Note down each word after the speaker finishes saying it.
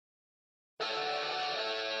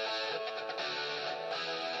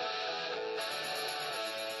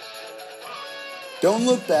Don't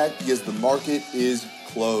look back because the market is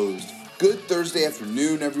closed. Good Thursday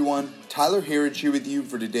afternoon, everyone. Tyler Herridge here with you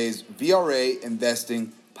for today's VRA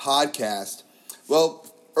Investing podcast. Well,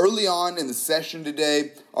 early on in the session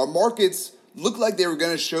today, our markets looked like they were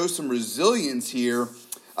going to show some resilience here,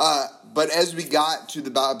 but as we got to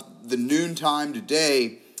about the noon time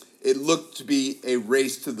today, it looked to be a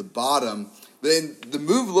race to the bottom. Then the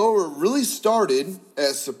move lower really started,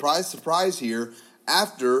 as surprise here,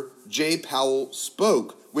 after Jay Powell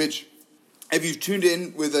spoke, which, if you've tuned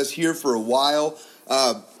in with us here for a while,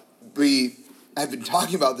 we have been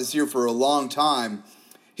talking about this here for a long time.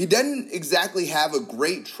 He doesn't exactly have a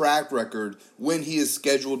great track record when he is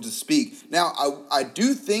scheduled to speak. Now, I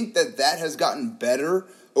do think that has gotten better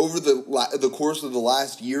over the course of the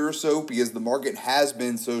last year or so because the market has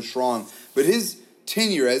been so strong. But his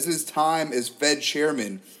tenure, as his time as Fed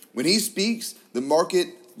chairman, when he speaks, the market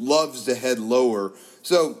loves to head lower.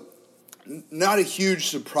 So, not a huge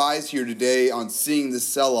surprise here today on seeing this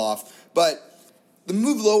sell-off, but the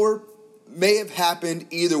move lower may have happened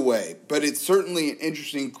either way, but it's certainly an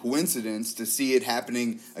interesting coincidence to see it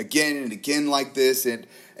happening again and again like this. And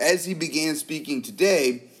as he began speaking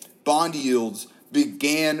today, bond yields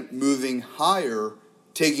began moving higher,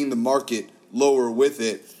 taking the market lower with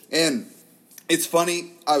it. And it's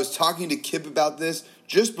funny, I was talking to Kip about this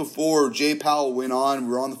just before Jay Powell went on.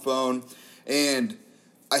 We were on the phone, and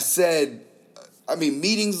I said,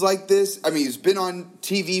 meetings like this, he's been on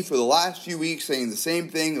TV for the last few weeks saying the same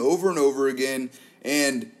thing over and over again,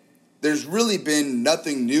 and there's really been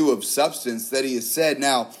nothing new of substance that he has said.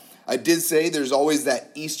 Now, I did say there's always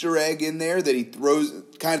that Easter egg in there that he throws,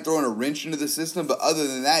 kind of throwing a wrench into the system, but other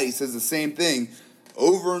than that, he says the same thing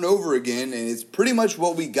over and over again, and it's pretty much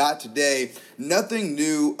what we got today. Nothing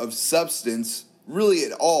new of substance, really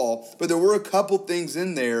at all, but there were a couple things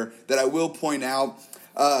in there that I will point out,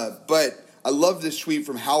 but I love this tweet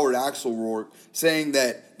from Howard Axelrod saying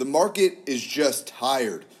that the market is just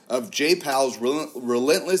tired of Jay Powell's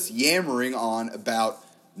relentless yammering on about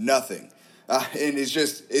nothing. And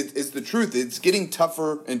it's the truth. It's getting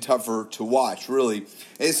tougher and tougher to watch, really.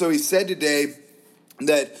 And so he said today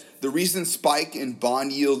that the recent spike in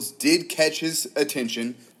bond yields did catch his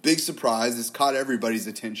attention. Big surprise. It's caught everybody's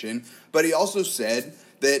attention. But he also said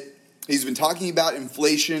that he's been talking about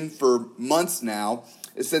inflation for months now.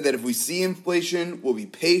 It said that if we see inflation, we'll be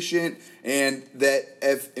patient, and that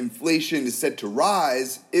if inflation is set to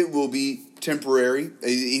rise, it will be temporary.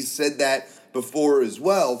 He said that before as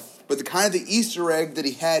well. But the Easter egg that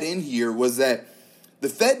he had in here was that the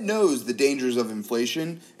Fed knows the dangers of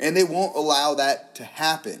inflation, and they won't allow that to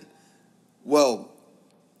happen. Well,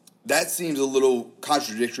 that seems a little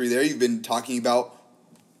contradictory there. You've been talking about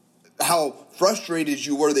how frustrated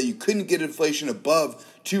you were that you couldn't get inflation above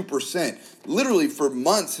 2%. Literally for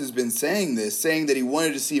months has been saying this, saying that he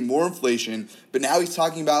wanted to see more inflation, but now he's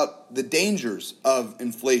talking about the dangers of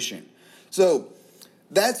inflation. So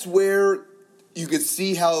that's where you could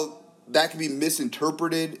see how that can be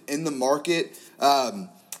misinterpreted in the market. And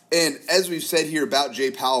as we've said here about Jay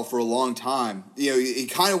Powell for a long time, he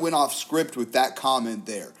kind of went off script with that comment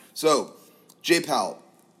there. So, Jay Powell,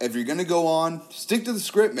 if you're going to go on, stick to the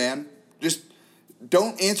script, man. Just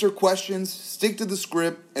don't answer questions, stick to the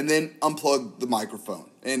script, and then unplug the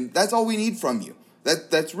microphone. And that's all we need from you.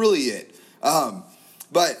 That's really it.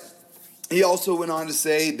 But he also went on to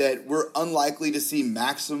say that we're unlikely to see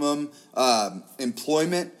maximum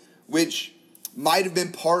employment, which might have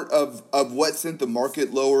been part of what sent the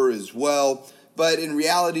market lower as well. But in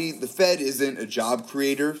reality, the Fed isn't a job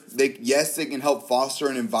creator. They can help foster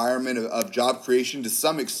an environment of job creation to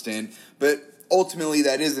some extent, but ultimately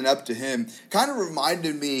that isn't up to him. Kind of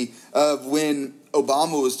reminded me of when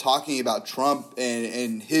Obama was talking about Trump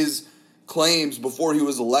and his claims before he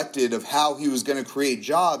was elected of how he was going to create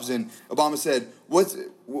jobs. And Obama said,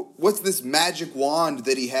 what's this magic wand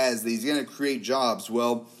that he has that he's going to create jobs?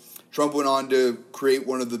 Well, Trump went on to create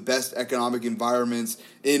one of the best economic environments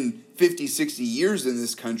in 50, 60 years in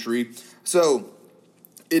this country. So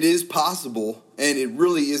it is possible, and it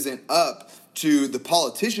really isn't up to the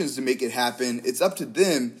politicians to make it happen. It's up to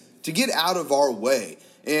them to get out of our way.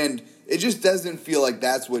 And it just doesn't feel like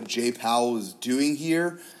that's what Jay Powell is doing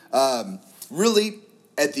here. Really,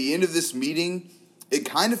 at the end of this meeting, it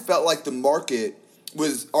kind of felt like the market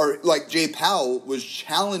like Jay Powell was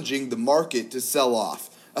challenging the market to sell off.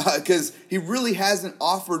 Because he really hasn't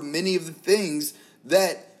offered many of the things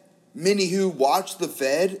that many who watch the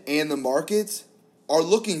Fed and the markets are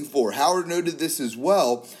looking for. Howard noted this as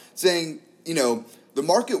well, saying, the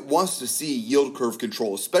market wants to see yield curve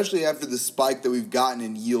control, especially after the spike that we've gotten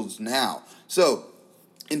in yields now. So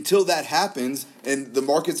until that happens and the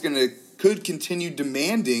market's going to could continue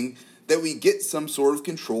demanding that we get some sort of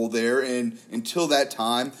control there, and until that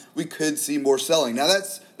time, we could see more selling. Now,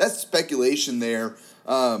 that's speculation there,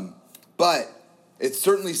 but it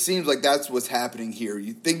certainly seems like that's what's happening here.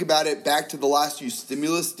 You think about it, back to the last few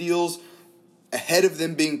stimulus deals, ahead of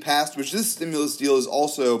them being passed, which this stimulus deal is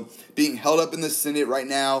also being held up in the Senate right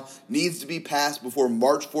now, needs to be passed before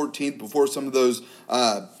March 14th, before some of those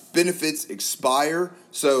benefits expire.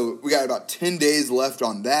 So we got about 10 days left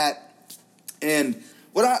on that. And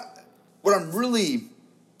what I'm really,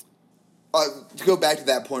 to go back to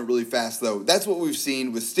that point really fast though, that's what we've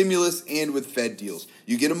seen with stimulus and with Fed deals.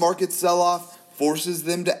 You get a market sell-off, forces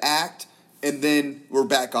them to act, and then we're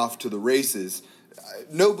back off to the races.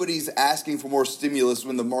 Nobody's asking for more stimulus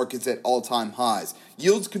when the market's at all-time highs.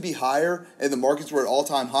 Yields could be higher and the markets were at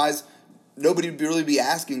all-time highs. Nobody would really be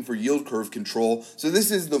asking for yield curve control. So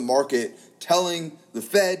this is the market telling the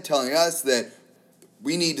Fed, telling us that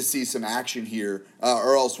we need to see some action here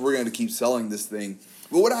or else we're going to keep selling this thing.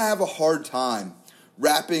 But what I have a hard time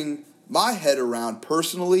wrapping my head around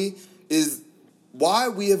personally is why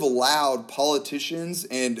we have allowed politicians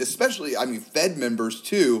and especially, Fed members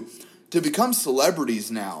too, to become celebrities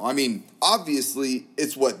now. Obviously,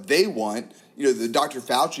 it's what they want. The Dr.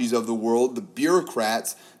 Fauci's of the world, the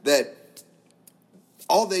bureaucrats, that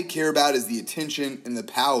all they care about is the attention and the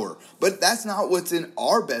power. But that's not what's in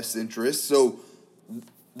our best interest. So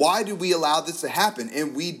why did we allow this to happen?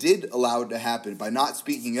 And we did allow it to happen by not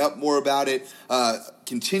speaking up more about it,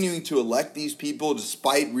 continuing to elect these people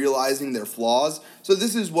despite realizing their flaws. So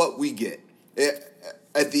this is what we get.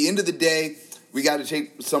 At the end of the day, we got to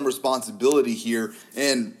take some responsibility here.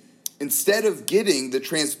 And instead of getting the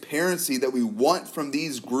transparency that we want from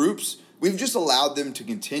these groups, we've just allowed them to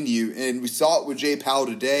continue. And we saw it with Jay Powell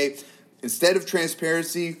today. Instead of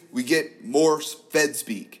transparency, we get more Fed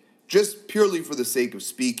speak, just purely for the sake of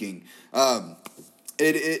speaking.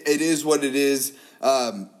 It is what it is.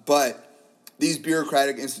 But these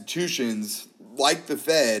bureaucratic institutions, like the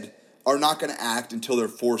Fed, are not going to act until they're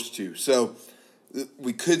forced to. So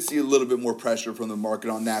we could see a little bit more pressure from the market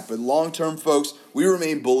on that. But long-term, folks, we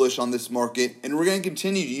remain bullish on this market, and we're going to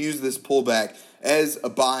continue to use this pullback as a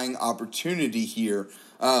buying opportunity here.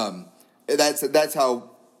 That's how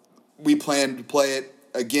we plan to play it.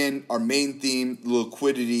 Again, our main theme,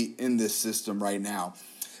 liquidity in this system right now.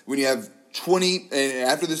 When you have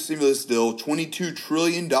after the stimulus deal, $22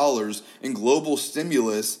 trillion in global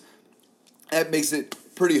stimulus, that makes it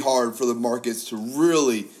pretty hard for the markets to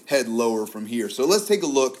really head lower from here. So let's take a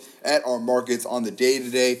look at our markets on the day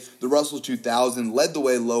today. The Russell 2000 led the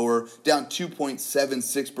way lower, down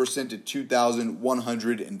 2.76% to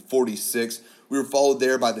 2,146. We were followed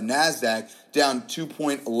there by the NASDAQ, down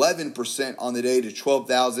 2.11% on the day to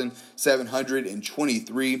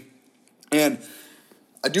 12,723. And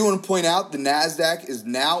I do want to point out the NASDAQ is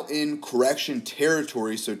now in correction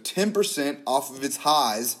territory, so 10% off of its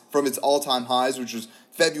highs, from its all-time highs, which was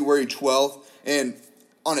February 12th. And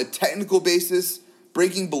on a technical basis,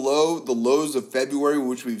 breaking below the lows of February,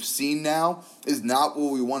 which we've seen now, is not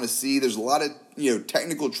what we want to see. There's a lot of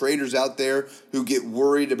technical traders out there who get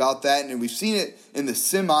worried about that, and we've seen it in the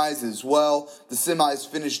semis as well. The semis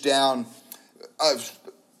finished down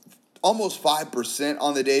almost 5%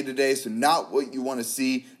 on the day today, so not what you want to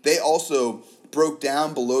see. They also broke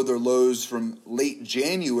down below their lows from late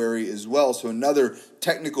January as well, so another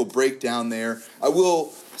technical breakdown there. I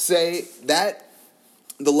will say that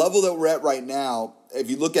the level that we're at right now, if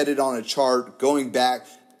you look at it on a chart going back,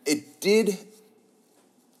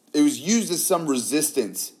 it was used as some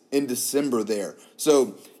resistance in December there.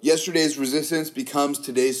 So yesterday's resistance becomes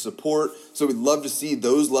today's support, so we'd love to see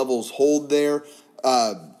those levels hold there.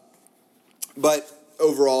 But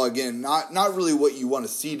overall, again, not really what you want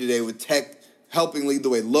to see today, with tech helping lead the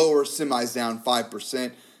way lower, semis down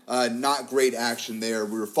 5%. Not great action there.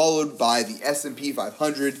 We were followed by the S&P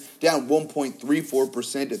 500, down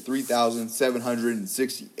 1.34% at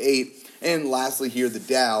 3,768. And lastly here, the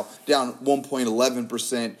Dow, down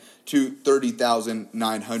 1.11% to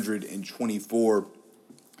 30,924.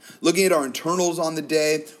 Looking at our internals on the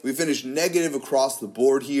day, we finished negative across the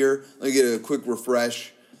board here. Let me get a quick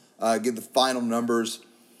refresh, get the final numbers.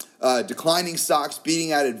 Declining stocks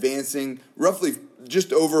beating out advancing, roughly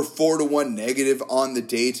just over 4-1 negative on the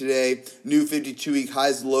day today. New 52-week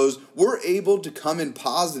highs and lows. We're able to come in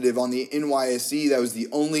positive on the NYSE. That was the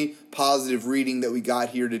only positive reading that we got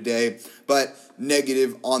here today, but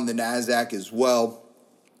negative on the NASDAQ as well.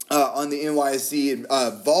 On the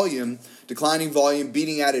NYSE volume, declining volume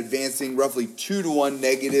beating out advancing, roughly 2-1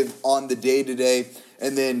 negative on the day today.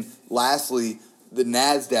 And then lastly, the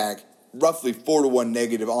NASDAQ roughly 4-1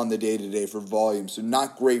 negative on the day today for volume. So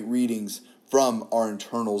not great readings from our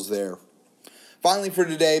internals there. Finally for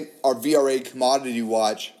today, our VRA commodity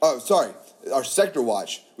watch. Our sector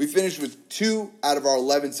watch. We finished with 2 out of our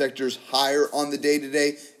 11 sectors higher on the day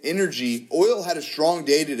today. Energy, oil had a strong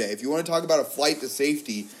day today. If you want to talk about a flight to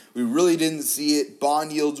safety, we really didn't see it.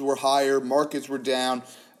 Bond yields were higher, markets were down,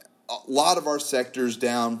 a lot of our sectors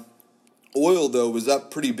down. Oil, though, was up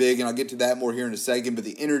pretty big, and I'll get to that more here in a second, but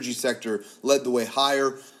the energy sector led the way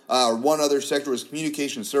higher. One other sector was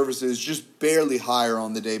communication services, just barely higher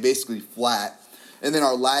on the day, basically flat. And then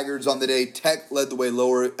our laggards on the day, tech led the way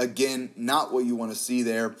lower. Again, not what you want to see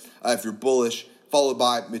there if you're bullish, followed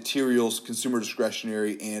by materials, consumer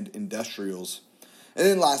discretionary, and industrials. And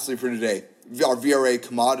then lastly for today, our VRA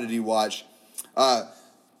commodity watch.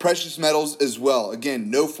 Precious metals as well.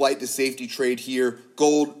 Again, no flight to safety trade here.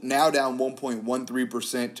 Gold now down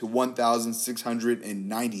 1.13% to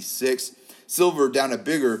 1,696. Silver down a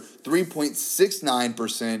bigger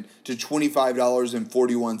 3.69% to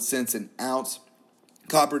 $25.41 an ounce.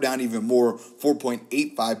 Copper down even more,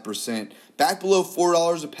 4.85%. Back below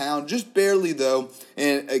 $4 a pound, just barely though.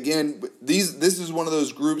 And again, this is one of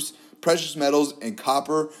those groups, precious metals and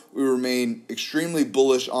copper, we remain extremely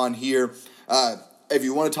bullish on here. If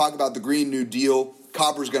you want to talk about the Green New Deal,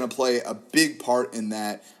 copper is going to play a big part in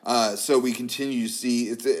that. So we continue to see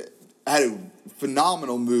it had a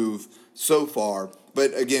phenomenal move so far.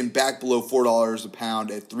 But again, back below $4 a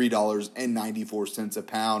pound at $3.94 a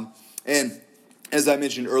pound. And as I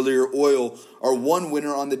mentioned earlier, oil, our one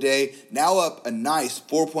winner on the day, now up a nice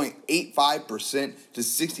 4.85% to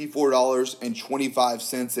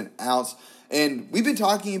 $64.25 an ounce. And we've been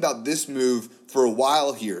talking about this move for a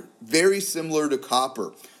while here, very similar to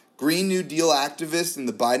copper. Green New Deal activists in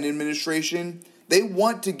the Biden administration, they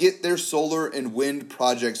want to get their solar and wind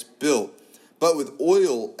projects built. But with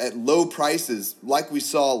oil at low prices, like we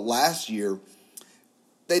saw last year,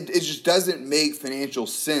 it just doesn't make financial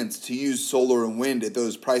sense to use solar and wind at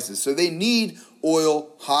those prices. So they need oil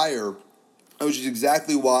higher, which is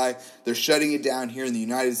exactly why they're shutting it down here in the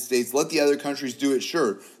United States. Let the other countries do it,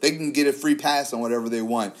 sure. They can get a free pass on whatever they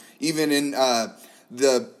want. Even in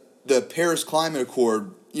the Paris Climate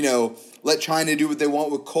Accord, let China do what they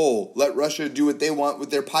want with coal. Let Russia do what they want with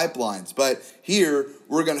their pipelines. But here,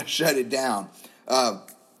 we're going to shut it down.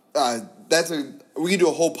 We can do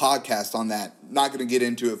a whole podcast on that. Not going to get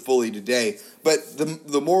into it fully today. But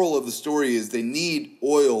the moral of the story is they need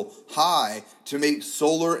oil high to make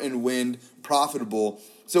solar and wind profitable.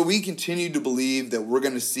 So we continue to believe that we're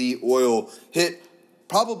going to see oil hit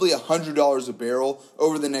probably $100 a barrel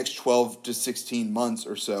over the next 12 to 16 months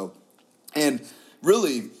or so. And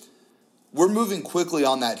really, we're moving quickly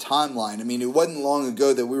on that timeline. I mean, it wasn't long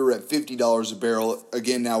ago that we were at $50 a barrel.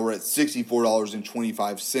 Again, now we're at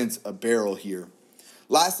 $64.25 a barrel here.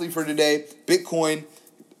 Lastly for today, Bitcoin,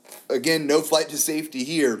 again, no flight to safety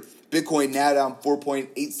here. Bitcoin now down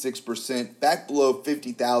 4.86%, back below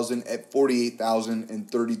 50,000 at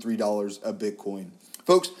 $48,033 a Bitcoin.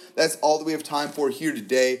 Folks, that's all that we have time for here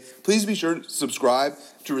today. Please be sure to subscribe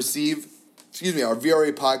to receive, our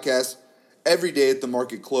VRA podcast every day at the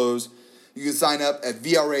market close. You can sign up at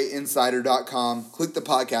VRAinsider.com, click the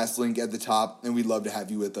podcast link at the top, and we'd love to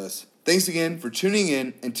have you with us. Thanks again for tuning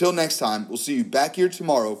in. Until next time, we'll see you back here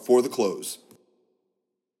tomorrow for the close.